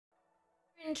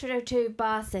Intro to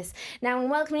Basis. Now I'm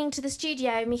welcoming to the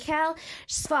studio Michael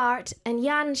Svart and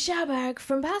Jan Schaberg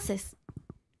from Basis.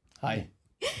 Hi.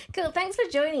 Cool, thanks for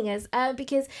joining us.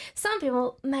 Because some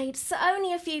people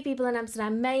only a few people in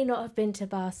Amsterdam may not have been to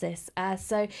Basis.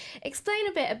 So explain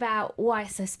a bit about why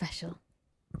it's so special.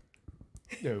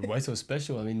 Yeah, why so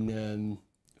special? I mean,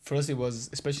 for us it was,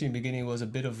 especially in the beginning, it was a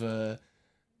bit of a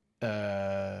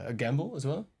gamble as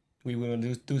well. We want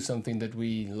to do something that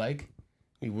we like.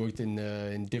 We worked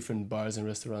in different bars and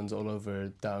restaurants all over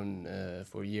town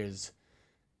for years,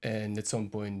 and at some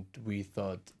point we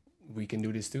thought we can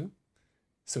do this too.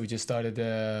 So we just started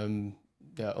on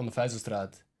the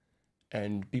Vijzelstraat,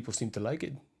 and people seemed to like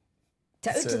it.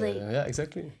 Totally. Yeah,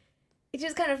 exactly. It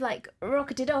just kind of like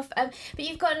rocketed off. But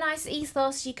you've got a nice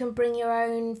ethos. You can bring your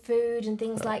own food and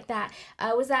things like that.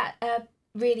 Was that a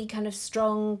really kind of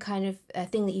strong kind of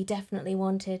thing that you definitely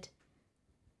wanted?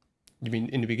 You mean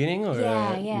in the beginning or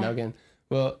now again?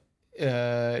 Well,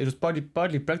 it was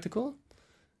partly practical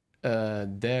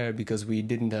there because we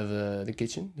didn't have the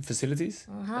kitchen, the facilities,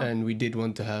 and we did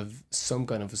want to have some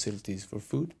kind of facilities for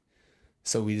food.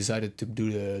 So we decided to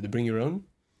do the bring your own,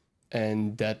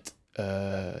 and that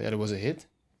was a hit.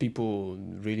 People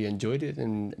really enjoyed it,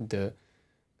 and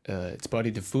it's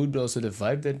partly the food, but also the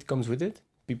vibe that comes with it.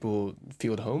 People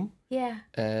feel at home. Yeah.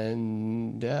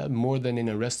 And more than in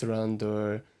a restaurant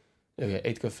or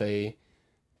Eat Cafe,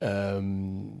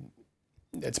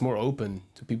 it's more open.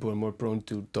 So people are more prone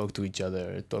to talk to each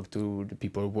other, talk to the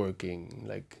people working.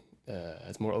 Like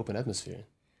it's more open atmosphere.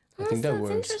 I think that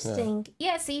works. Interesting.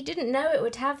 Yeah, so you didn't know it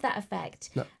would have that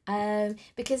effect. No.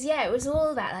 Because it was all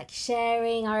about like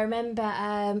sharing. I remember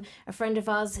a friend of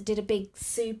ours did a big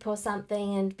soup or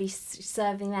something and be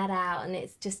serving that out, and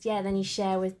it's just then you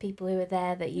share with people who are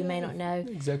there that you may not know.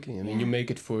 Exactly. I mean, you make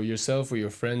it for yourself or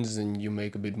your friends, and you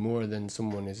make a bit more than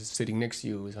someone is sitting next to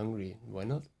you who is hungry. Why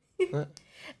not?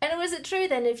 And was it true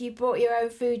then, if you brought your own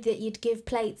food, that you'd give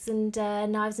plates and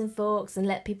knives and forks and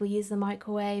let people use the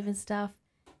microwave and stuff?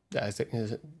 Yeah,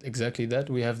 exactly that.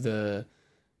 We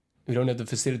don't have the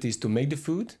facilities to make the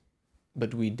food,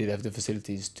 but we did have the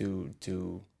facilities to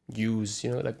use,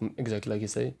 exactly like you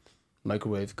say,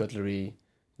 microwave, cutlery,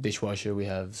 dishwasher we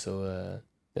have. So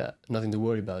nothing to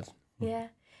worry about. Yeah.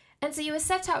 And so you were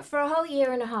set up for a whole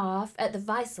year and a half at the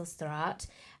Vijzelstraat,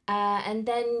 and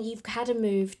then you've had to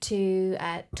move to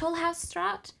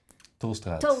Tolhuisstraat.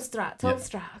 Tolstraat.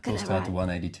 Tolstraat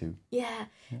 182. Yeah,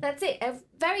 that's it. A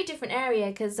very different area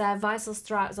because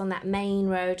Vijzelstraat is on that main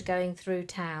road going through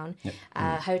town. Yep.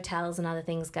 Hotels and other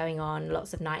things going on,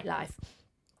 lots of nightlife.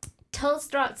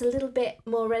 Tolstraat's a little bit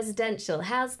more residential.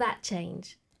 How's that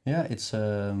change? Yeah, it's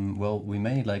we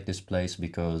mainly like this place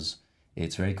because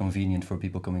it's very convenient for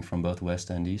people coming from both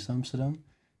West and East Amsterdam.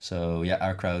 So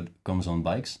our crowd comes on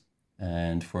bikes,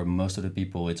 and for most of the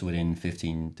people it's within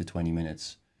 15 to 20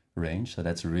 minutes range. So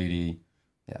that's really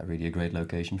a great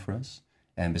location for us.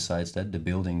 And besides that, the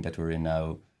building that we're in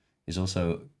now is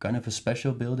also kind of a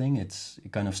special building. It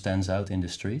kind of stands out in the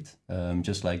street,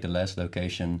 just like the last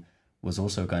location was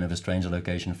also kind of a strange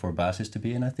location for Basis to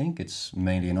be in. I think it's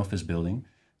mainly an office building.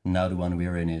 Now the one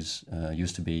we're in is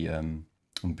used to be a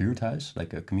buurthuis,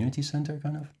 like a community center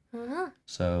kind of.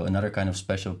 So another kind of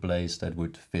special place that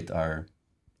would fit our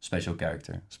special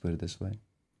character, let's put it this way.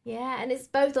 Yeah, and it's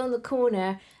both on the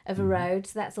corner of a road,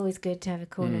 so that's always good to have a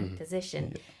corner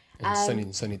position. Yeah.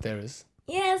 And sunny terrace.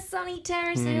 Yeah, sunny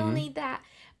terrace, we all need that.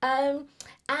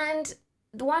 And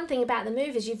the one thing about the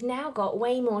move is you've now got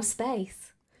way more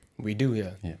space. We do,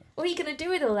 yeah. What are you going to do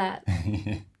with all that?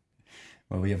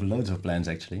 Well, we have loads of plans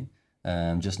actually.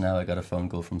 Just now I got a phone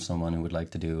call from someone who would like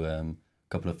to do a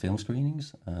couple of film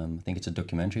screenings. I think it's a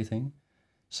documentary thing.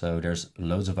 So there's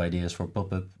loads of ideas for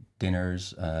pop-up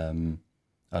dinners,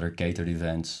 other catered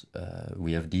events.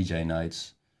 We have DJ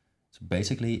nights. So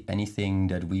basically anything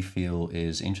that we feel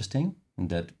is interesting and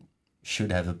that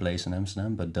should have a place in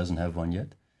Amsterdam but doesn't have one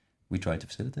yet, we try to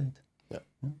facilitate. Yeah.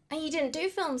 And you didn't do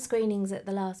film screenings at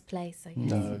the last place, I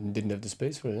guess? No, didn't have the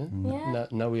space for it. Yeah.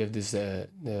 Now we have this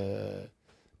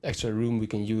extra room we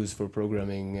can use for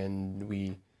programming, and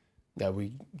we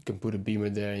can put a beamer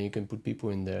there and you can put people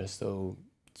in there. So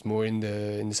it's more in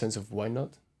the sense of why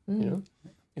not,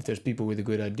 If there's people with a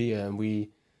good idea and we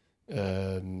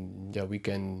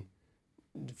can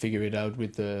figure it out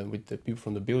with the people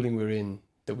from the building we're in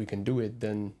that we can do it,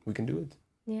 then we can do it.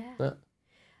 Yeah.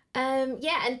 And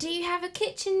do you have a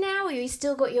kitchen now, or you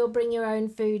still got your bring your own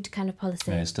food kind of policy?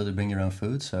 Yeah, still to bring your own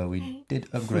food. So we did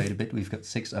upgrade a bit. We've got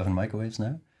 6 oven microwaves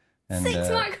now. And, 6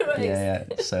 microwaves? Yeah.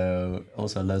 So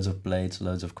also loads of plates,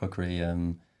 loads of crockery.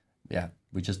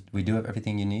 We do have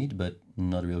everything you need, but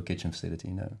not a real kitchen facility,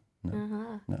 no.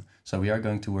 No. So we are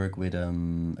going to work with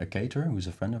a caterer who's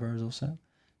a friend of ours also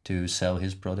to sell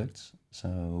his products.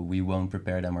 So we won't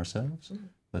prepare them ourselves,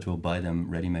 but we'll buy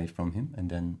them ready-made from him and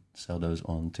then sell those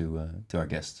on to our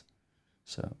guests.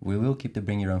 So we will keep the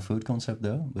bring your own food concept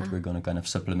though, but we're going to kind of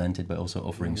supplement it by also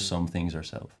offering some things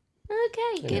ourselves.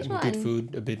 Okay, good one. Good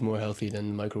food, a bit more healthy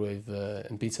than microwave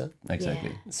and pizza.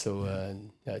 Exactly. Yeah. So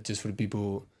just for the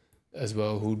people as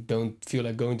well who don't feel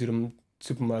like going to the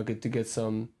supermarket to get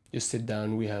some, just sit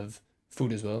down. We have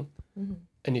food as well.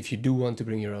 And if you do want to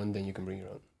bring your own, then you can bring your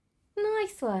own.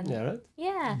 Nice one. Yeah, right?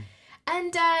 Yeah.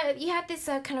 And you had this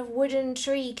kind of wooden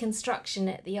tree construction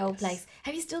at the old place.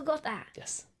 Have you still got that?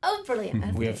 Yes. Oh, brilliant.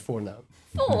 That's We good. have 4 now.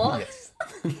 4? Yes.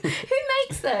 Who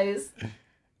makes those?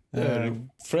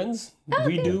 Friends, Oh,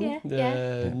 we okay, do.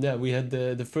 yeah. We had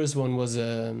the first one was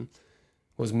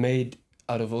made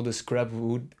out of all the scrap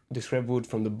wood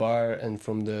from the bar and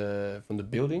from the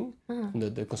building, from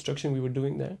the construction we were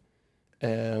doing there.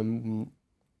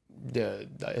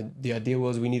 The idea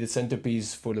was we need a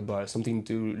centerpiece for the bar, something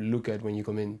to look at when you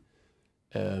come in.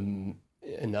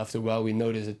 And after a while, we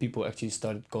noticed that people actually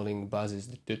started calling Basis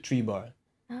the tree bar.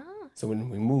 So when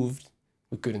we moved,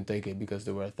 we couldn't take it because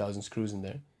there were 1,000 screws in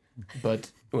there.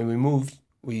 But when we moved,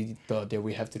 we thought,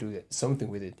 we have to do something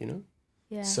with it, you know?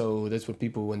 Yeah. So that's what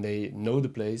people, when they know the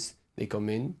place, they come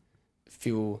in,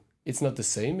 feel it's not the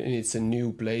same, and it's a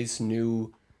new place,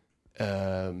 new...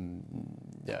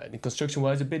 the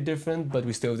construction-wise, a bit different, but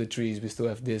we still have the trees, we still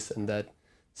have this and that,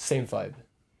 same vibe.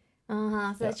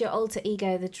 So that's your alter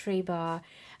ego, the tree bar.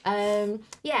 So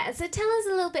tell us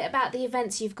a little bit about the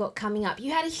events you've got coming up.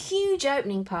 You had a huge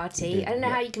opening party. I don't know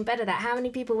how you can better that. How many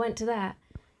people went to that?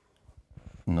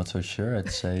 I'm not so sure. I'd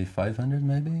say 500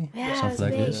 maybe. Yeah, something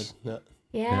like big. this.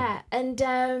 Yeah. And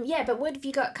but what have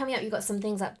you got coming up? You've got some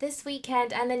things up this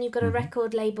weekend, and then you've got a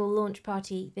record label launch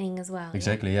party thing as well.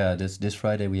 Exactly, yeah. This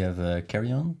Friday we have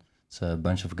Carry On. It's a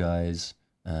bunch of guys.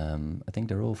 I think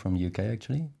they're all from the UK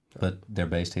actually, but they're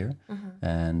based here.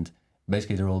 And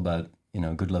basically they're all about,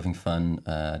 good loving fun.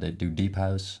 They do deep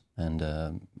house and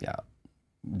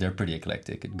they're pretty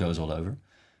eclectic. It goes all over.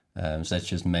 So that's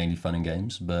just mainly fun and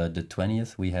games. But the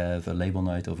 20th we have a label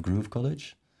night of Groove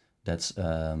College. That's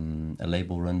a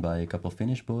label run by a couple of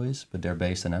Finnish boys, but they're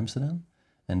based in Amsterdam.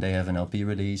 And they have an LP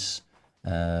release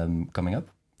coming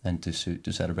up. And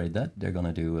to celebrate that, they're going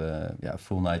to do a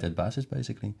full night at Basis,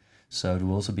 basically. So there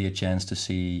will also be a chance to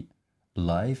see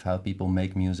live how people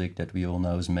make music that we all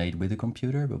know is made with a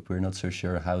computer, but we're not so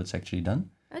sure how it's actually done.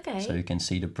 Okay. So you can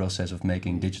see the process of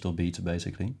making digital beats,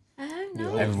 basically. Oh,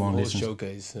 no. Everyone listens.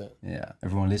 Showcase.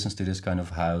 Everyone listens to this kind of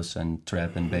house and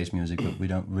trap and bass music, but we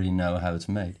don't really know how it's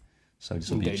made. So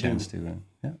this will be a chance to,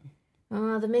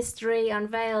 Oh, the mystery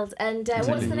unveiled. And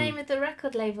what's the name of the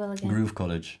record label again? Groove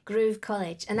College. Groove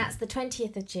College. And that's the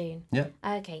 20th of June? Yeah.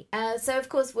 Okay. So, of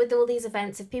course, with all these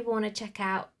events, if people want to check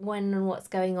out when and what's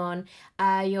going on,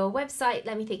 your website,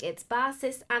 let me think, it's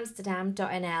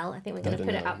basisamsterdam.nl. I think we're going to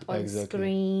put it up on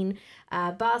screen.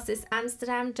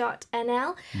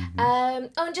 basisamsterdam.nl.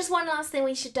 And just one last thing,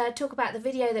 we should talk about the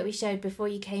video that we showed before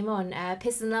you came on,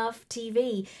 Piss and Laugh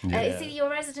TV. Is he your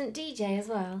resident DJ as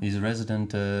well? He's a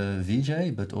resident VJ,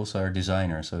 but also our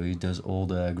designer. So he does all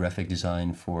the graphic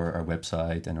design for our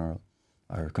website and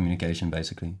our communication,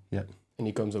 basically. Yeah. And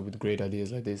he comes up with great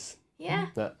ideas like this. Yeah.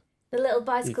 The little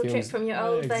bicycle trip from your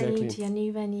old venue to your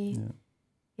new venue.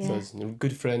 Yeah. So it's a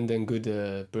good friend and good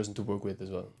person to work with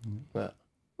as well. Well,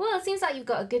 it seems like you've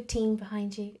got a good team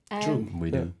behind you. True,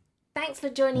 we do. Thanks for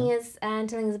joining us and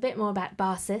telling us a bit more about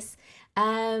Basis.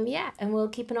 And we'll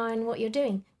keep an eye on what you're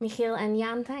doing. Michiel and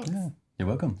Jan, thanks. Yeah. You're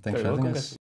welcome. Thanks for having us.